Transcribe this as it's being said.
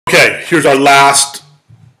Okay, here's our last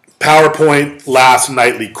PowerPoint, last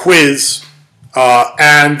nightly quiz,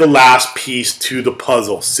 and the last piece to the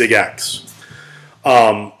puzzle, SIGX.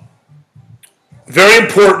 Very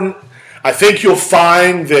important. I think you'll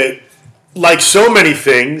find that, like so many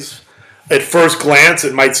things, at first glance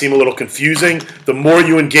it might seem a little confusing. The more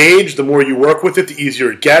you engage, the more you work with it, the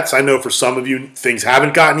easier it gets. I know for some of you things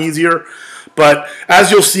haven't gotten easier, but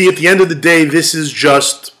as you'll see at the end of the day, this is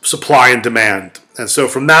just supply and demand. And so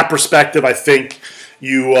from that perspective, I think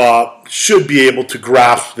you should be able to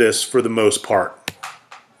grasp this for the most part.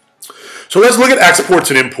 So let's look at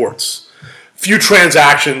exports and imports. Few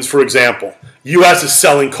transactions, for example. U.S. is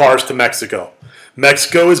selling cars to Mexico.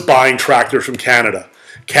 Mexico is buying tractors from Canada.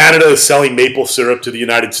 Canada is selling maple syrup to the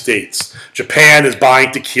United States. Japan is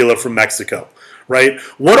buying tequila from Mexico, right?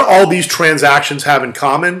 What do all these transactions have in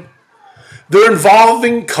common? They're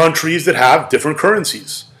involving countries that have different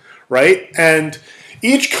currencies, right? And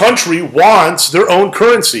each country wants their own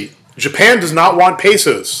currency. Japan does not want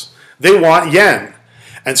pesos. They want yen.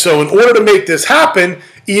 And so in order to make this happen,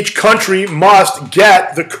 each country must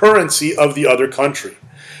get the currency of the other country.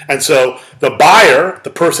 And so the buyer, the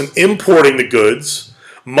person importing the goods,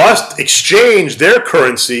 must exchange their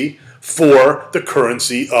currency for the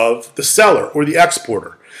currency of the seller or the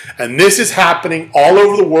exporter. And this is happening all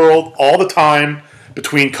over the world, all the time,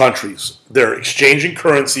 between countries. They're exchanging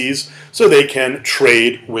currencies so they can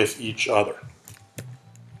trade with each other.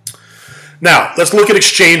 Now, let's look at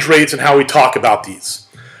exchange rates and how we talk about these,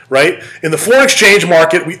 right? In the foreign exchange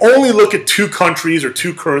market, we only look at two countries or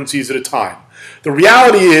two currencies at a time. The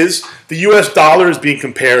reality is the US dollar is being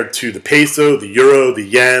compared to the peso, the euro, the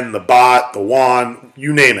yen, the baht, the won,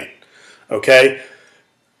 you name it, okay?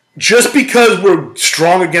 Just because we're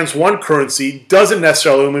strong against one currency doesn't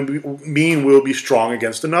necessarily mean we'll be strong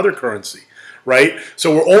against another currency, right?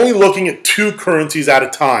 So we're only looking at two currencies at a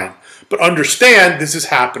time. But understand this is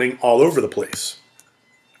happening all over the place.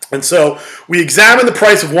 And so we examine the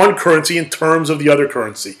price of one currency in terms of the other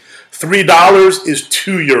currency. $3 is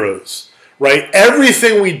 2 euros, right?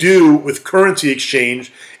 Everything we do with currency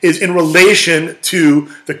exchange is in relation to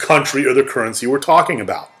the country or the currency we're talking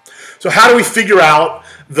about. So how do we figure out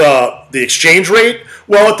the exchange rate?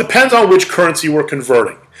 Well, it depends on which currency we're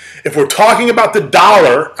converting. If we're talking about the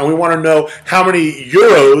dollar and we want to know how many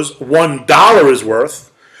euros $1 is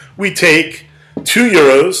worth, we take 2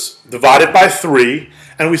 euros divided by 3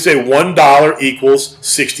 and we say $1 equals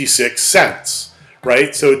 66 cents,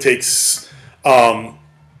 right? So it takes, $1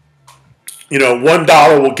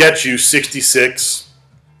 will get you 66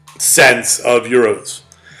 cents of euros.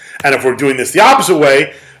 And if we're doing this the opposite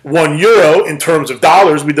way, 1 euro in terms of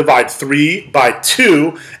dollars, we divide 3 by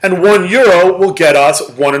 2, and 1 euro will get us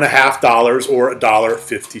 $1.50 or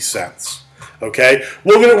 $1.50. Okay,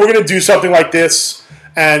 we're gonna do something like this,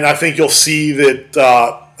 and I think you'll see that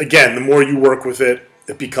again, the more you work with it,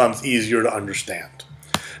 it becomes easier to understand.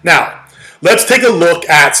 Now, let's take a look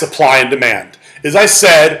at supply and demand. As I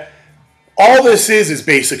said, all this is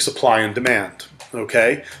basic supply and demand.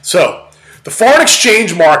 Okay, so the foreign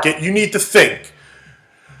exchange market, you need to think.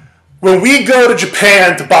 When we go to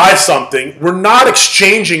Japan to buy something, we're not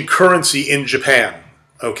exchanging currency in Japan,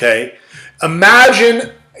 okay?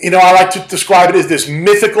 Imagine, I like to describe it as this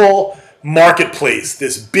mythical marketplace,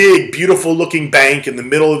 this big, beautiful looking bank in the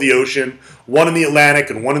middle of the ocean, one in the Atlantic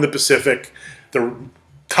and one in the Pacific. They're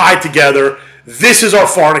tied together. This is our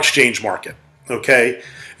foreign exchange market, okay?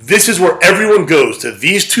 This is where everyone goes, to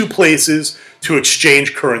these two places to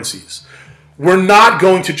exchange currencies. We're not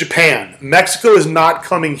going to Japan. Mexico is not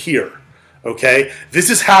coming here, okay? This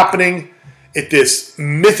is happening at this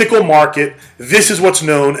mythical market. This is what's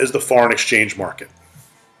known as the foreign exchange market,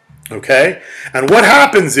 okay? And what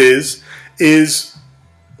happens is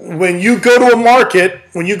when you go to a market,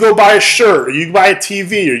 when you go buy a shirt, or you buy a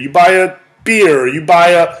TV, or you buy a beer, or you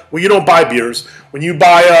buy well, you don't buy beers. When you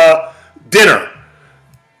buy a dinner,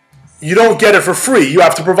 you don't get it for free. You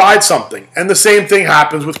have to provide something. And the same thing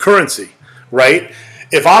happens with currency. Right?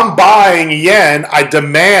 If I'm buying yen, I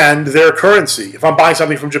demand their currency. If I'm buying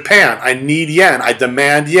something from Japan, I need yen. I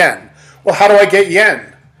demand yen. Well, how do I get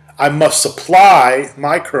yen? I must supply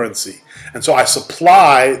my currency. And so I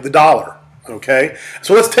supply the dollar. Okay?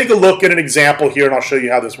 So let's take a look at an example here, and I'll show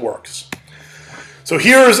you how this works. So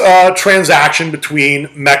here's a transaction between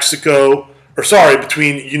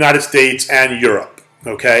between United States and Europe.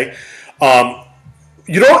 Okay?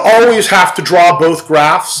 You don't always have to draw both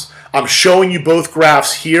graphs. I'm showing you both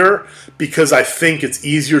graphs here because I think it's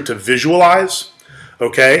easier to visualize,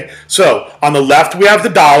 okay? So on the left, we have the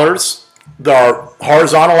dollars. Our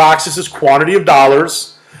horizontal axis is quantity of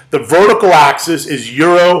dollars. The vertical axis is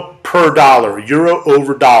euro per dollar, euro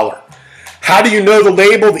over dollar. How do you know the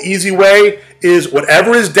label? The easy way is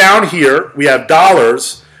whatever is down here, we have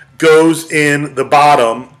dollars, goes in the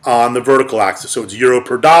bottom on the vertical axis. So it's euro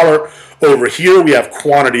per dollar. Over here we have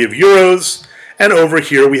quantity of euros, and over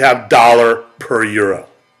here we have dollar per euro.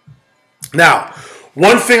 Now,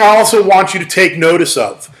 one thing I also want you to take notice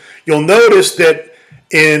of. You'll notice that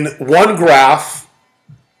in one graph,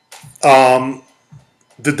 the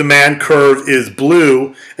demand curve is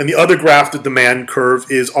blue, and the other graph, the demand curve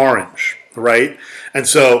is orange, right? And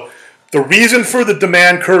so the reason for the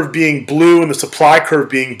demand curve being blue and the supply curve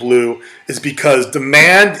being blue is because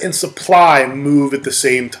demand and supply move at the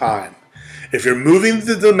same time. If you're moving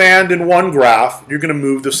the demand in one graph, you're going to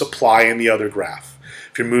move the supply in the other graph.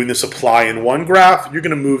 If you're moving the supply in one graph, you're going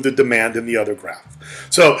to move the demand in the other graph.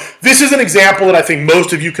 So this is an example that I think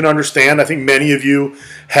most of you can understand. I think many of you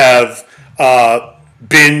have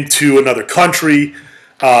been to another country,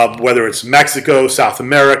 whether it's Mexico, South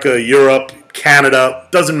America, Europe, Canada,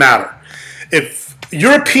 doesn't matter. If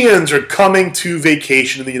Europeans are coming to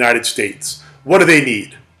vacation in the United States, what do they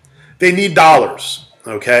need? They need dollars,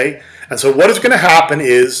 okay? And so what is going to happen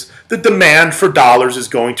is the demand for dollars is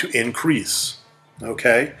going to increase,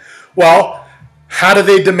 okay? Well, how do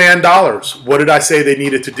they demand dollars? What did I say they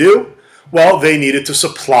needed to do? Well, they needed to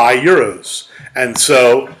supply euros. And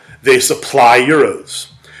so they supply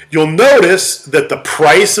euros. You'll notice that the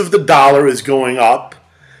price of the dollar is going up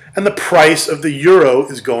and the price of the euro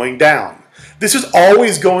is going down. This is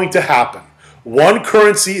always going to happen. One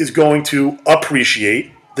currency is going to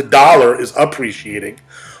appreciate, the dollar is appreciating,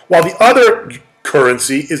 while the other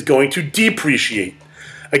currency is going to depreciate.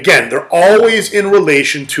 Again, they're always in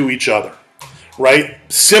relation to each other, right?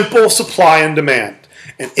 Simple supply and demand.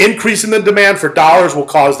 An increase in the demand for dollars will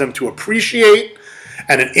cause them to appreciate,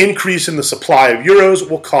 and an increase in the supply of euros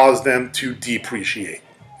will cause them to depreciate,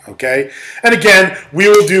 okay? And again, we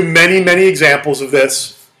will do many, many examples of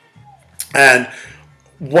this, and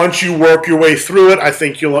once you work your way through it, I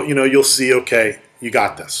think you'll see, okay, you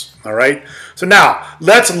got this, all right? So now,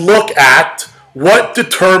 let's look at what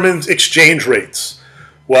determines exchange rates.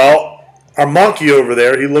 Well, our monkey over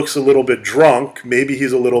there, he looks a little bit drunk. Maybe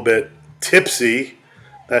he's a little bit tipsy.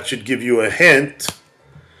 That should give you a hint.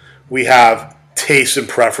 We have tastes and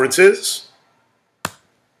preferences,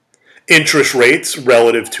 interest rates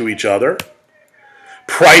relative to each other,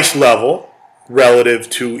 price level relative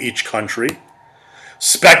to each country,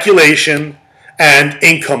 speculation, and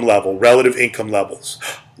income level, relative income levels.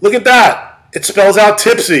 Look at that. It spells out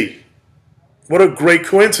tipsy. What a great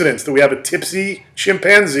coincidence that we have a tipsy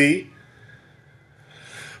chimpanzee.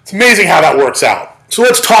 It's amazing how that works out. So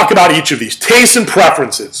let's talk about each of these. Tastes and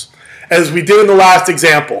preferences. As we did in the last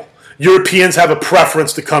example, Europeans have a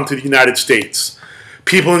preference to come to the United States.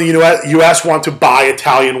 People in the U.S. want to buy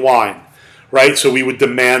Italian wine, right? So we would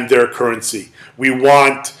demand their currency. We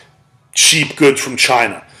want cheap goods from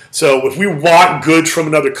China. So if we want goods from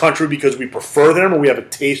another country because we prefer them or we have a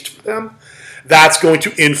taste for them, that's going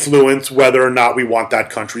to influence whether or not we want that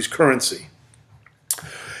country's currency.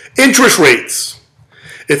 Interest rates.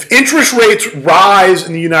 If interest rates rise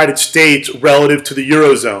in the United States relative to the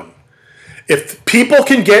Eurozone, if people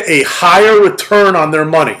can get a higher return on their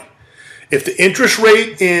money, if the interest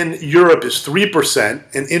rate in Europe is 3%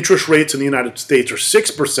 and interest rates in the United States are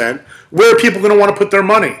 6%, where are people going to want to put their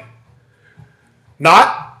money?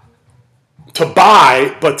 Not to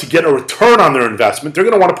buy, but to get a return on their investment. They're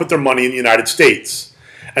going to want to put their money in the United States.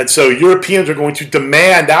 And so Europeans are going to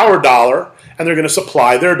demand our dollar, and they're going to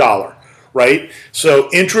supply their dollar, right? So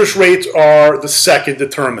interest rates are the second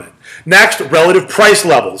determinant. Next, relative price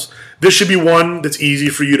levels. This should be one that's easy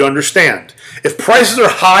for you to understand. If prices are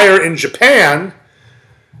higher in Japan,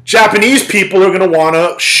 Japanese people are going to want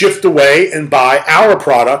to shift away and buy our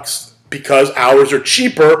products because ours are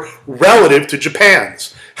cheaper relative to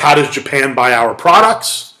Japan's. How does Japan buy our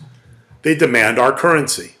products? They demand our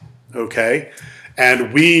currency, okay?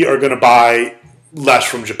 And we are going to buy less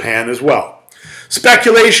from Japan as well.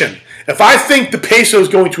 Speculation. If I think the peso is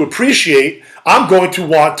going to appreciate, I'm going to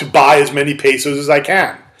want to buy as many pesos as I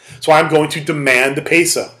can. So I'm going to demand the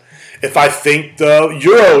peso. If I think the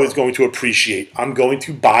euro is going to appreciate, I'm going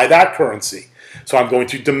to buy that currency. So I'm going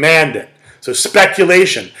to demand it. So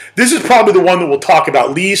speculation. This is probably the one that we'll talk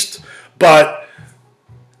about least, but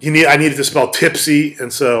I needed to spell tipsy,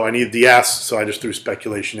 and so I needed the S, so I just threw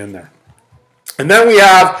speculation in there. And then we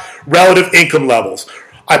have relative income levels.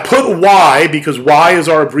 I put Y because Y is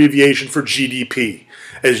our abbreviation for GDP.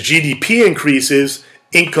 As GDP increases,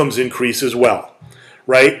 incomes increase as well,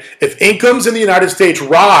 right? If incomes in the United States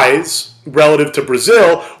rise, relative to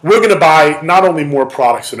Brazil, we're going to buy not only more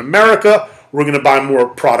products in America, we're going to buy more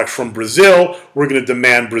products from Brazil, we're going to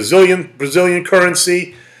demand Brazilian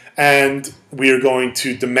currency, and we are going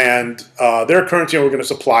to demand their currency, and we're going to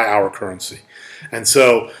supply our currency. And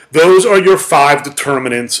so those are your 5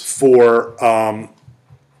 determinants for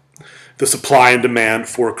the supply and demand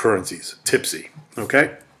for currencies. Tipsy,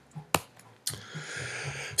 okay?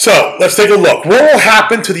 So let's take a look. What will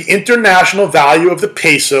happen to the international value of the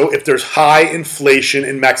peso if there's high inflation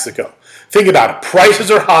in Mexico? Think about it. Prices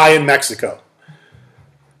are high in Mexico.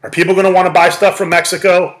 Are people going to want to buy stuff from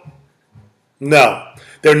Mexico? No.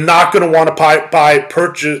 They're not going to want to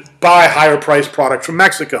buy higher priced products from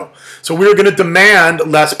Mexico. So we're going to demand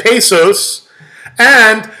less pesos,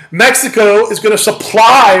 and Mexico is going to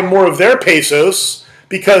supply more of their pesos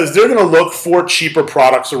because they're going to look for cheaper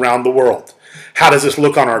products around the world. How does this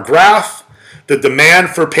look on our graph? The demand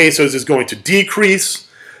for pesos is going to decrease.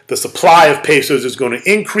 The supply of pesos is going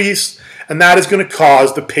to increase. And that is going to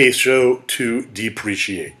cause the peso to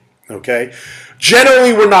depreciate. Okay?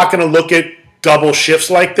 Generally, we're not going to look at double shifts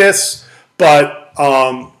like this, but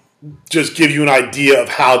just give you an idea of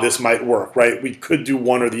how this might work, right? We could do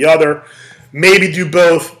one or the other. Maybe do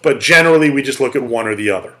both, but generally we just look at one or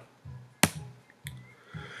the other.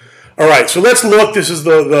 All right, so let's look. This is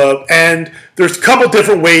and there's a couple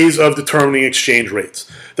different ways of determining exchange rates.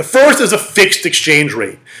 The first is a fixed exchange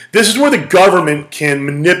rate. This is where the government can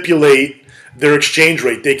manipulate their exchange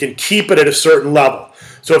rate. They can keep it at a certain level.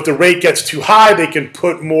 So if the rate gets too high, they can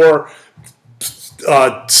put more,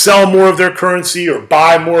 sell more of their currency or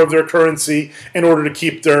buy more of their currency in order to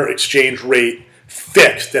keep their exchange rate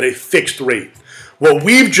fixed, at a fixed rate. What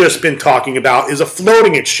we've just been talking about is a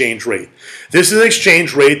floating exchange rate. This is an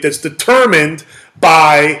exchange rate that's determined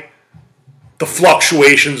by the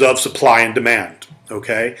fluctuations of supply and demand.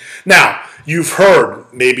 Okay? Now, you've heard,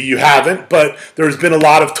 maybe you haven't, but there's been a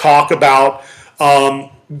lot of talk about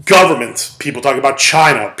governments. People talk about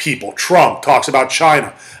China. Trump talks about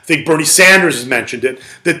China. I think Bernie Sanders has mentioned it,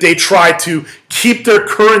 that they try to keep their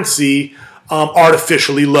currency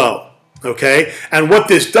artificially low. Okay? And what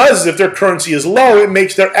this does is if their currency is low, it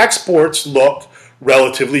makes their exports look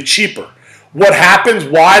relatively cheaper. What happens?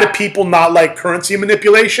 Why do people not like currency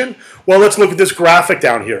manipulation? Well, let's look at this graphic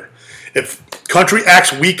down here. If country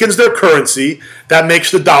X weakens their currency, that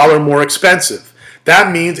makes the dollar more expensive.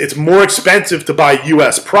 That means it's more expensive to buy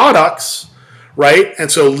U.S. products, right?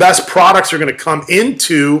 And so less products are going to come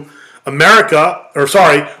into America, or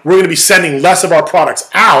sorry, we're going to be sending less of our products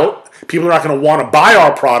out. People are not going to want to buy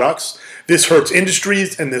our products. This hurts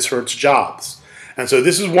industries and this hurts jobs. And so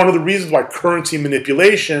this is one of the reasons why currency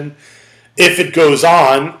manipulation, if it goes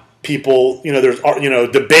on, people, there's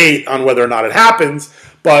debate on whether or not it happens,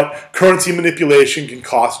 but currency manipulation can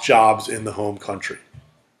cost jobs in the home country.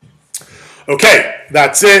 Okay,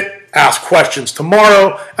 that's it. Ask questions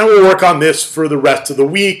tomorrow, and we'll work on this for the rest of the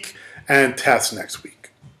week and test next week.